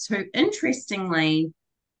naturopaths who, interestingly,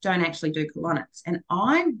 don't actually do colonics. And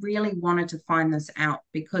I really wanted to find this out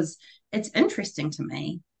because it's interesting to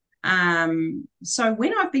me. So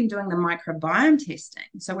when I've been doing the microbiome testing,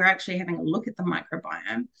 so we're actually having a look at the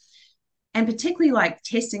microbiome, and particularly like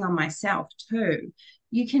testing on myself too,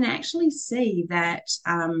 you can actually see that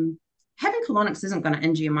having colonics isn't going to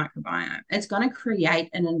injure your microbiome. It's going to create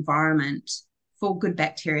an environment for good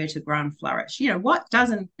bacteria to grow and flourish. What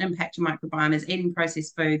doesn't impact your microbiome is eating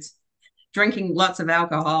processed foods, drinking lots of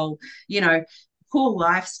alcohol, poor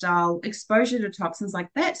lifestyle, exposure to toxins. Like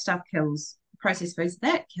that stuff kills processed foods,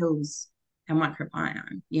 that kills our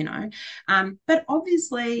microbiome. But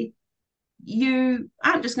obviously you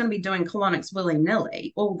aren't just going to be doing colonics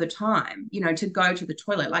willy-nilly all the time, to go to the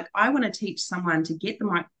toilet. Like I want to teach someone to get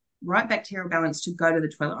the right bacterial balance to go to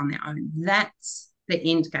the toilet on their own. That's the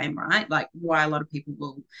end game, right? Like why a lot of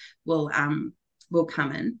people will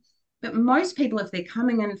come in. But most people, if they're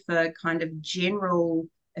coming in for kind of general,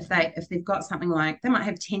 if they've got something like, they might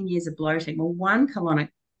have 10 years of bloating, well, one colonic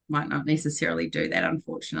might not necessarily do that,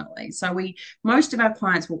 unfortunately. So most of our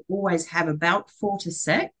clients will always have about 4 to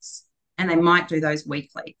 6, and they might do those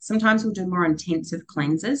weekly. Sometimes we'll do more intensive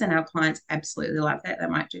cleanses, and our clients absolutely love that. They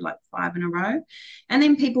might do like 5 in a row. And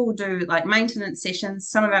then people will do like maintenance sessions.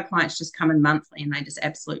 Some of our clients just come in monthly and they just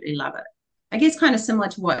absolutely love it. I guess kind of similar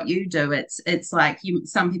to what you do. It's like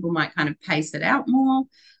some people might kind of pace it out more.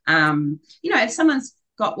 If someone's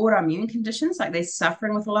got autoimmune conditions, like they're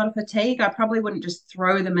suffering with a lot of fatigue, I probably wouldn't just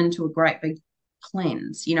throw them into a great big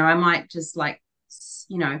cleanse. I might just like,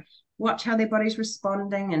 watch how their body's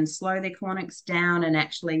responding and slow their colonics down, and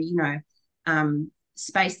actually,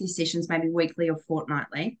 space these sessions maybe weekly or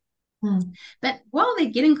fortnightly. But while they're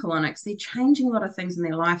getting colonics, they're changing a lot of things in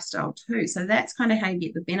their lifestyle too. So that's kind of how you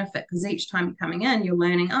get the benefit, because each time you're coming in, you're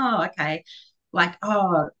learning, oh, okay, like,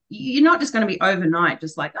 oh, you're not just going to be overnight,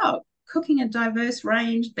 just like, oh, cooking a diverse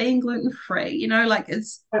range, being gluten-free, like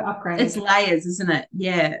it's layers, isn't it?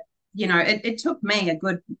 Yeah. It took me a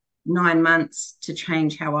good 9 months to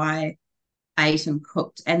change how I ate and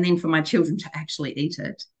cooked, and then for my children to actually eat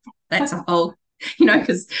it. That's a whole,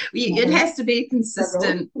 because it has to be a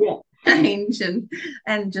consistent change,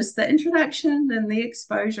 and just the introduction and the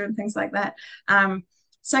exposure and things like that.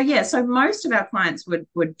 So most of our clients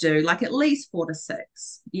would do like at least 4 to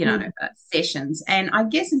 6, sessions. And I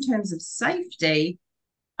guess in terms of safety,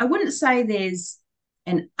 I wouldn't say there's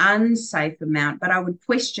an unsafe amount, but I would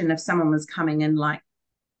question if someone was coming in like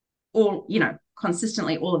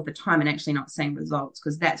consistently all of the time and actually not seeing results,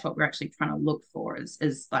 because that's what we're actually trying to look for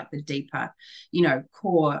is like the deeper,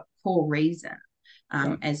 core reason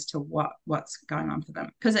as to what's going on for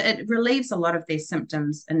them, because it relieves a lot of their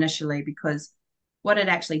symptoms initially, because what it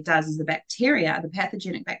actually does is the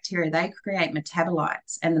pathogenic bacteria, they create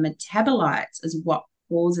metabolites, and the metabolites is what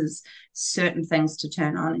causes certain things to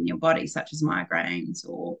turn on in your body, such as migraines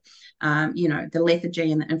or, the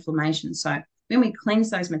lethargy and the inflammation. So when we cleanse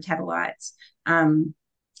those metabolites,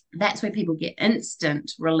 that's where people get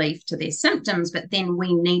instant relief to their symptoms. But then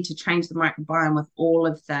we need to change the microbiome with all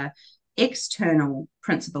of the external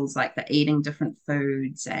principles, like the eating different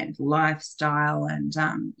foods and lifestyle and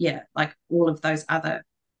like all of those other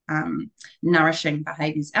nourishing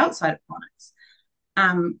behaviors outside of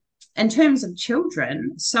chronics. In terms of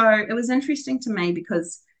children, so it was interesting to me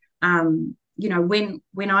because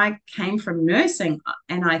when I came from nursing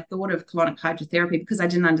and I thought of colonic hydrotherapy, because I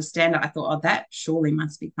didn't understand it, I thought, oh, that surely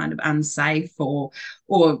must be kind of unsafe or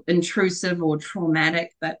intrusive or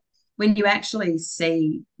traumatic. But when you actually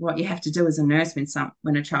see what you have to do as a nurse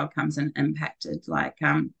when a child comes in impacted, like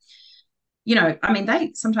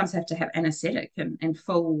they sometimes have to have anesthetic and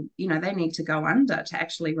full, they need to go under to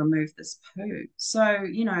actually remove this poo. So,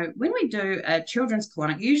 when we do a children's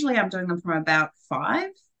colonic, usually I'm doing them from about 5.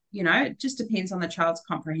 It just depends on the child's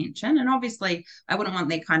comprehension. And obviously, I wouldn't want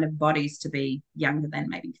their kind of bodies to be younger than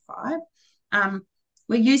maybe 5.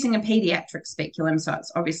 We're using a pediatric speculum, so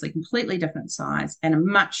it's obviously completely different size and a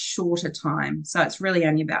much shorter time. So it's really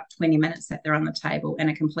only about 20 minutes that they're on the table and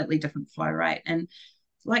a completely different flow rate. And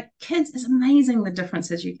like kids, it's amazing the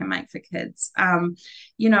differences you can make for kids, and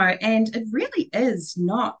it really is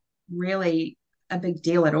not really a big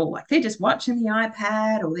deal at all. Like they're just watching the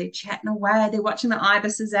iPad or they're chatting away, they're watching the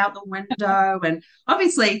ibises out the window, and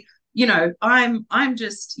obviously, I'm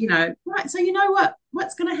just, right, so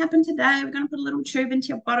what's going to happen today? We're going to put a little tube into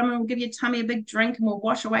your bottom and we'll give your tummy a big drink and we'll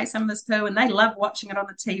wash away some of this poo. And they love watching it on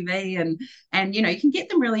the TV, and you can get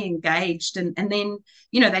them really engaged, and then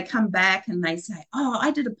they come back and they say, oh,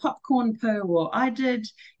 I did a popcorn poo, or I did,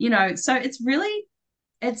 so it's really,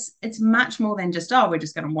 it's much more than just, oh, we're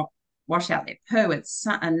just going to wash out their poo. It's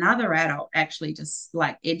another adult actually just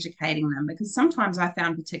like educating them, because sometimes I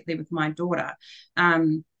found, particularly with my daughter,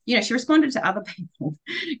 she responded to other people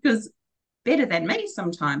because better than me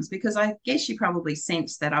sometimes, because I guess she probably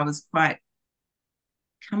sensed that I was quite,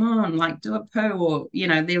 come on, like do a poo, or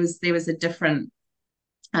there was a different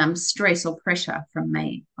stress or pressure from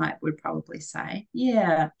me, I would probably say.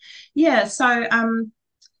 So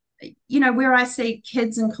where I see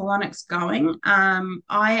kids and colonics going,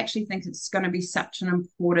 I actually think it's going to be such an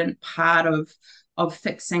important part of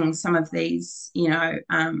fixing some of these,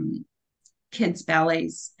 kids'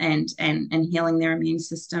 bellies and healing their immune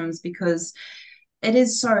systems, because it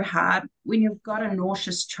is so hard when you've got a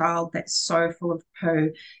nauseous child that's so full of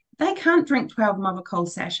poo. They can't drink 12 Movicol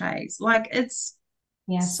sachets. Like it's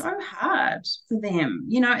so hard for them.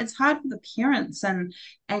 It's hard for the parents, and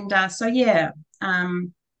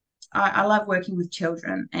I love working with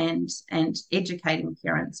children and educating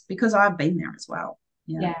parents, because I've been there as well.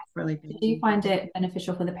 Really. Do you find it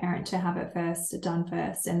beneficial for the parent to have it done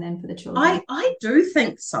first and then for the children? I do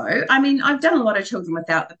think so. I mean, I've done a lot of children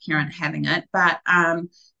without the parent having it, but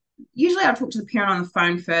usually I'll talk to the parent on the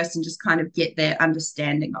phone first and just kind of get their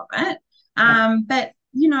understanding of it. But,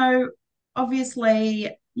 obviously,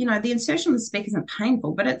 the insertion of the speck isn't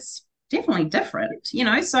painful, but it's definitely different,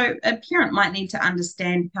 so a parent might need to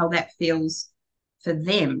understand how that feels for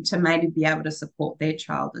them to maybe be able to support their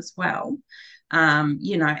child as well.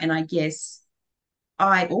 And I guess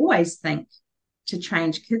I always think to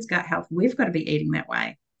change kids' gut health, we've got to be eating that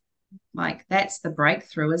way. Like that's the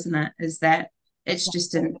breakthrough, isn't it? Is that it's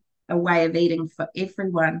just a way of eating for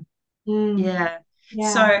everyone. Yeah.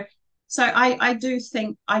 So I do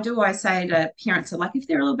think, I do always say to parents, like if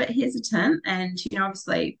they're a little bit hesitant, and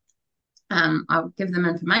obviously I'll give them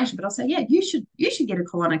information, but I'll say, yeah, you should get a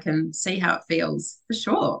colonic and see how it feels, for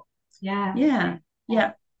sure. Yeah.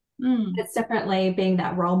 It's definitely being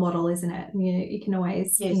that role model, isn't it? You can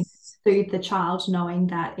always soothe the child knowing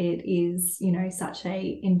that it is, such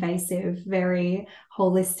a invasive, very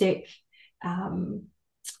holistic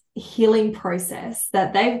healing process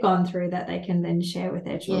that they've gone through, that they can then share with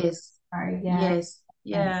their children. Yes.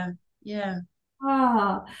 So, Yeah.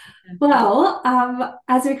 Ah, well,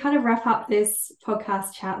 as we kind of wrap up this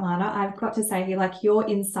podcast chat, Lana, I've got to say, like, your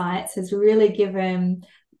insights has really given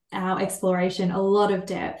our exploration a lot of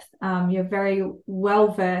depth. You're very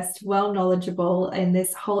well versed, well knowledgeable in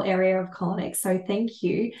this whole area of colonics. So thank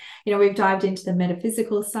you. You know, we've dived into the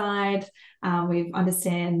metaphysical side. We've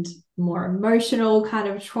understand more emotional kind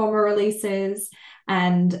of trauma releases.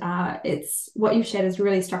 And it's what you've shared has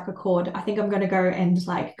really struck a chord. I think I'm going to go and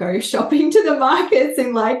like go shopping to the markets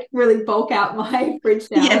and like really bulk out my fridge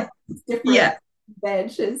now. Yeah. Different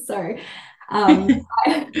veg. So um,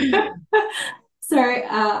 so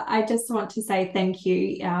I just want to say thank you.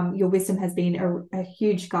 Your wisdom has been a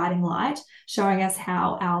huge guiding light, showing us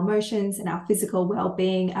how our emotions and our physical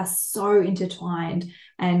well-being are so intertwined.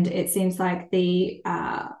 And it seems like the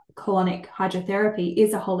colonic hydrotherapy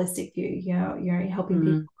is a holistic view. You're helping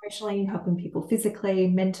people emotionally, helping people physically,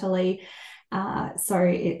 mentally. So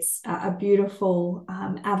it's a beautiful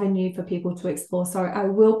avenue for people to explore. So I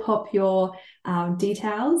will pop your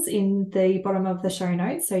details in the bottom of the show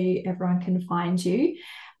notes so everyone can find you.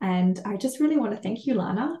 And I just really want to thank you,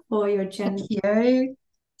 Lahna, for your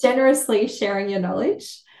generously sharing your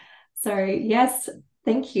knowledge. So yes,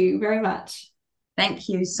 thank you very much. Thank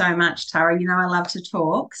you so much, Tara. You know, I love to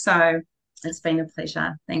talk, so it's been a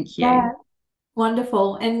pleasure. Thank you. Yeah.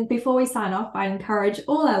 Wonderful. And before we sign off, I encourage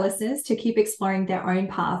all our listeners to keep exploring their own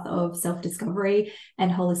path of self-discovery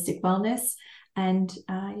and holistic wellness. And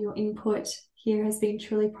your input here has been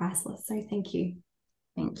truly priceless. So thank you.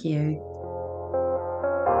 Thank you.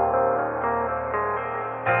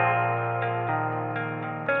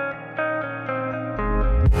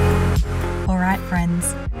 All right,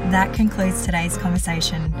 friends, that concludes today's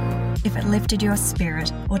conversation. If it lifted your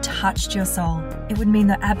spirit or touched your soul, it would mean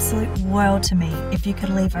the absolute world to me if you could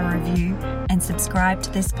leave a review and subscribe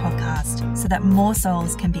to this podcast so that more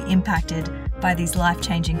souls can be impacted by these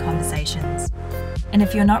life-changing conversations. And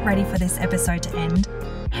if you're not ready for this episode to end,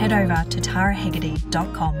 head over to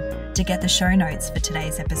tarahegarty.com to get the show notes for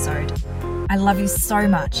today's episode. I love you so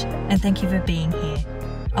much and thank you for being here.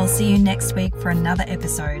 I'll see you next week for another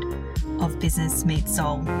episode of Business Meets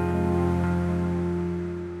Soul.